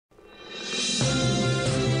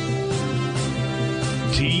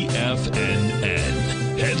TFNN.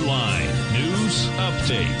 Headline News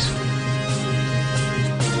Update.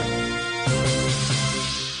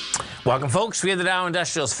 Welcome, folks. We had the Dow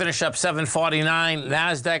Industrials finish up 749.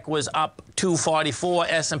 NASDAQ was up 244.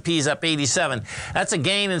 S&P's up 87. That's a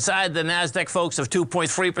gain inside the NASDAQ, folks, of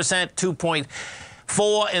 2.3%,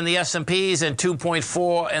 2.4 in the S&Ps, and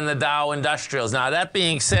 2.4 in the Dow Industrials. Now, that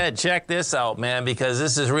being said, check this out, man, because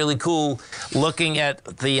this is really cool looking at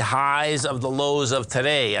the highs of the lows of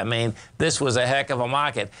today. I mean, this was a heck of a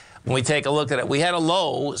market. When we take a look at it, we had a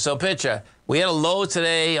low, so picture, we had a low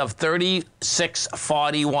today of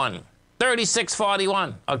 36.41.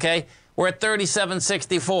 36.41, okay? We're at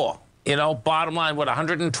 37.64. You know, bottom line, what,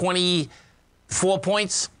 124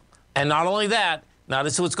 points? And not only that, now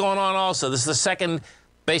this is what's going on also. This is the second,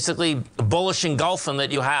 basically, bullish engulfing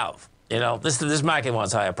that you have. You know, this market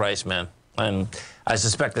wants higher price, man. And I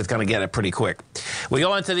suspect it's going to get it pretty quick. We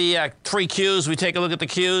go into the three Qs. We take a look at the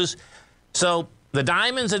Qs. So the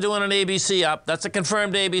diamonds are doing an ABC up. That's a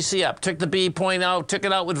confirmed ABC up. Took the B point out, took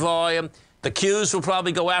it out with volume. The Qs will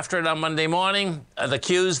probably go after it on Monday morning. The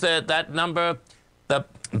Qs, that number, the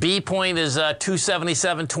B point is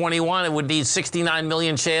 277.21. It would need 69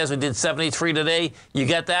 million shares. We did 73 today. You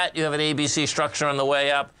get that? You have an ABC structure on the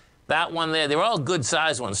way up. That one there, they're all good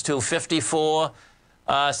size ones too. 54,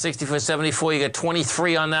 64, 74. You get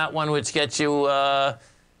 23 on that one, which gets you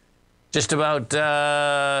just about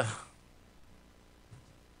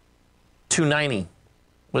 290.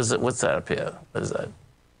 What's that up here? What is that?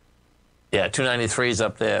 Yeah, 293 is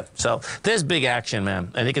up there. So there's big action,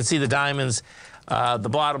 man. And you can see the diamonds, the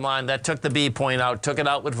bottom line, that took the B point out, took it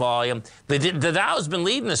out with volume. The Dow's been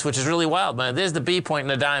leading this, which is really wild, man. There's the B point in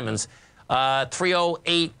the diamonds.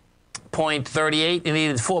 308.38. You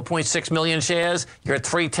needed 4.6 million shares. You're at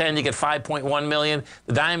 310. You get 5.1 million.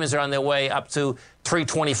 The diamonds are on their way up to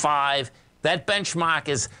 325. That benchmark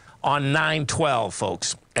is on 912,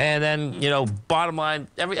 folks. And then, you know, bottom line,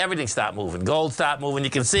 everything stopped moving. Gold stopped moving. You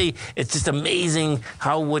can see it's just amazing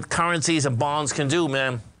what currencies and bonds can do,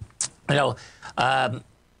 man. You know,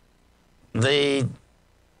 the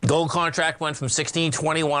gold contract went from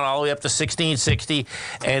 16.21 all the way up to 16.60.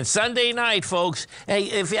 And Sunday night, folks, hey,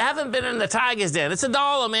 if you haven't been in the Tigers Den, it's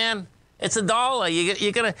 $1, man. It's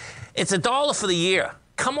 $1. It's $1 for the year.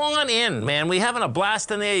 Come on in, man. We're having a blast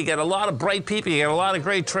in there. You got a lot of bright people. You got a lot of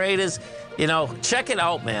great traders. You know, check it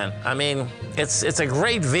out, man. I mean, it's a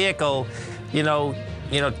great vehicle. You know,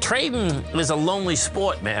 trading is a lonely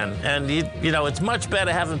sport, man. And, you know, it's much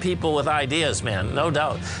better having people with ideas, man, no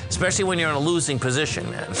doubt. Especially when you're in a losing position,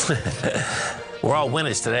 man. We're all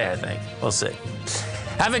winners today, I think. We'll see.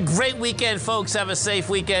 Have a great weekend, folks. Have a safe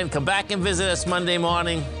weekend. Come back and visit us Monday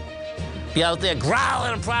morning. Be out there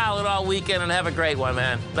growling and prowling all weekend and have a great one,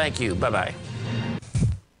 man. Thank you. Bye-bye.